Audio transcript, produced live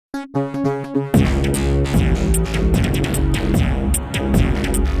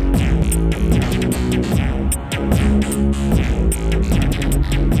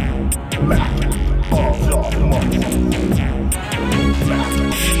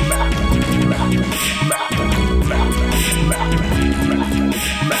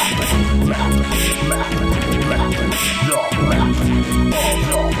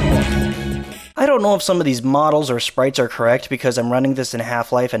I don't know if some of these models or sprites are correct because I'm running this in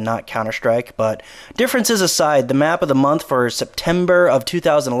Half-Life and not Counter-Strike, but differences aside, the map of the month for September of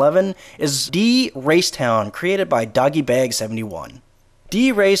 2011 is D Racetown, created by DoggyBag71.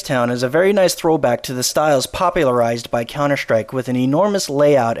 D Racetown is a very nice throwback to the styles popularized by Counter-Strike with an enormous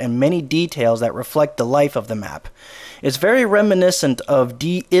layout and many details that reflect the life of the map. It's very reminiscent of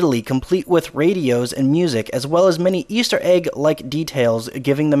D Italy, complete with radios and music, as well as many Easter egg-like details,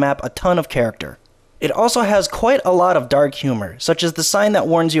 giving the map a ton of character. It also has quite a lot of dark humor, such as the sign that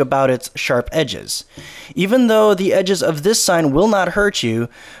warns you about its sharp edges. Even though the edges of this sign will not hurt you,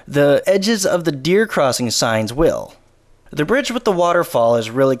 the edges of the deer crossing signs will. The bridge with the waterfall is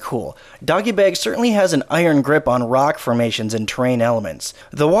really cool. Doggybag certainly has an iron grip on rock formations and terrain elements.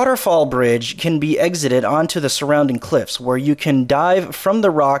 The waterfall bridge can be exited onto the surrounding cliffs, where you can dive from the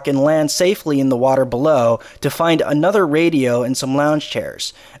rock and land safely in the water below to find another radio and some lounge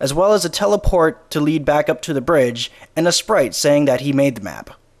chairs, as well as a teleport to lead back up to the bridge, and a sprite saying that he made the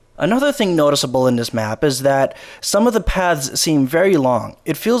map. Another thing noticeable in this map is that some of the paths seem very long.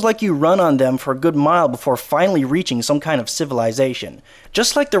 It feels like you run on them for a good mile before finally reaching some kind of civilization.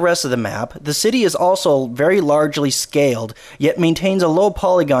 Just like the rest of the map, the city is also very largely scaled, yet maintains a low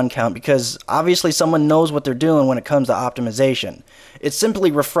polygon count because obviously someone knows what they're doing when it comes to optimization. It's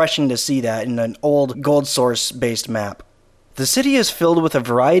simply refreshing to see that in an old gold source based map. The city is filled with a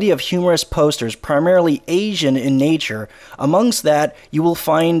variety of humorous posters, primarily Asian in nature. Amongst that, you will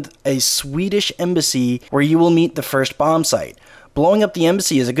find a Swedish embassy where you will meet the first bomb site. Blowing up the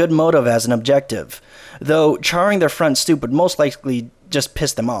embassy is a good motive as an objective, though charring their front stoop would most likely just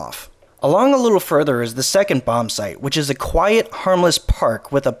piss them off. Along a little further is the second bomb site, which is a quiet, harmless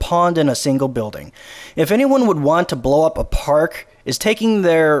park with a pond and a single building. If anyone would want to blow up a park, is taking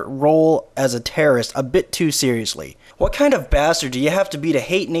their role as a terrorist a bit too seriously. What kind of bastard do you have to be to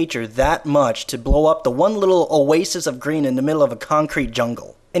hate nature that much to blow up the one little oasis of green in the middle of a concrete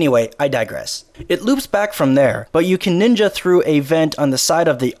jungle? Anyway, I digress. It loops back from there, but you can ninja through a vent on the side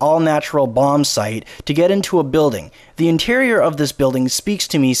of the all-natural bomb site to get into a building. The interior of this building speaks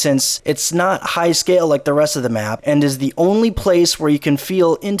to me since it's not high scale like the rest of the map and is the only place where you can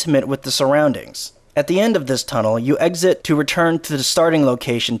feel intimate with the surroundings. At the end of this tunnel, you exit to return to the starting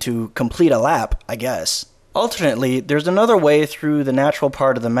location to complete a lap, I guess. Alternately, there's another way through the natural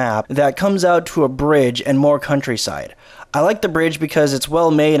part of the map that comes out to a bridge and more countryside. I like the bridge because it's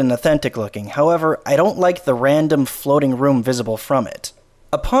well made and authentic looking, however, I don't like the random floating room visible from it.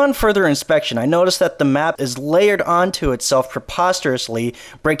 Upon further inspection, I noticed that the map is layered onto itself preposterously,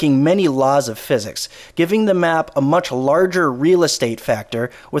 breaking many laws of physics, giving the map a much larger real estate factor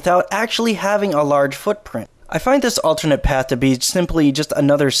without actually having a large footprint. I find this alternate path to be simply just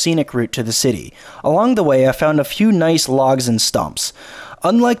another scenic route to the city. Along the way, I found a few nice logs and stumps.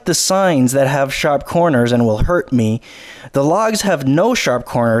 Unlike the signs that have sharp corners and will hurt me, the logs have no sharp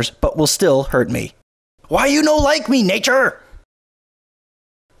corners but will still hurt me. Why you no like me, nature?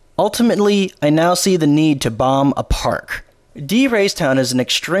 Ultimately, I now see the need to bomb a park. D Racetown is an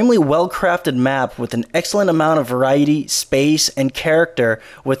extremely well-crafted map with an excellent amount of variety, space, and character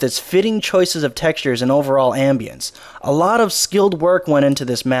with its fitting choices of textures and overall ambience. A lot of skilled work went into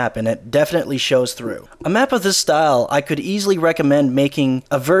this map and it definitely shows through. A map of this style, I could easily recommend making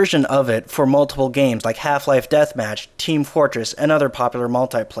a version of it for multiple games like Half-Life Deathmatch, Team Fortress, and other popular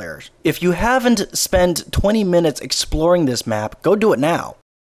multiplayers. If you haven't spent 20 minutes exploring this map, go do it now.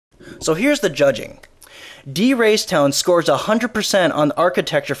 So here's the judging. D Racetown scores 100% on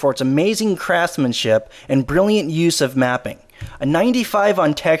architecture for its amazing craftsmanship and brilliant use of mapping. A 95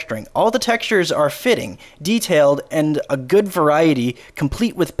 on texturing. All the textures are fitting, detailed, and a good variety,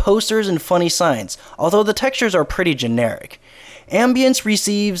 complete with posters and funny signs, although the textures are pretty generic. Ambience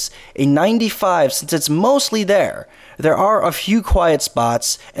receives a 95 since it's mostly there. There are a few quiet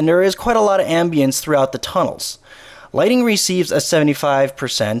spots, and there is quite a lot of ambience throughout the tunnels. Lighting receives a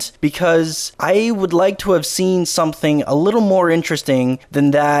 75% because I would like to have seen something a little more interesting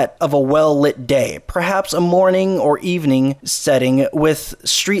than that of a well-lit day. Perhaps a morning or evening setting with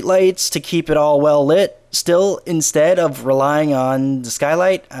streetlights to keep it all well lit. Still, instead of relying on the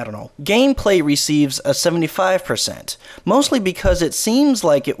skylight, I don't know. Gameplay receives a 75%, mostly because it seems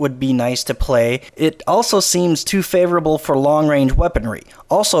like it would be nice to play. It also seems too favorable for long-range weaponry.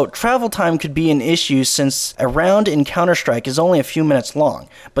 Also, travel time could be an issue since a round in Counter-Strike is only a few minutes long,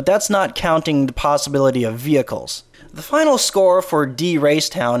 but that's not counting the possibility of vehicles. The final score for D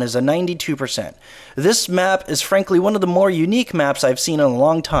Racetown is a 92%. This map is frankly one of the more unique maps I've seen in a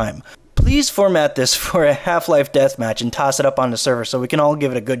long time. Please format this for a Half-Life deathmatch and toss it up on the server so we can all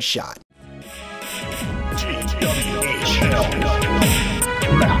give it a good shot.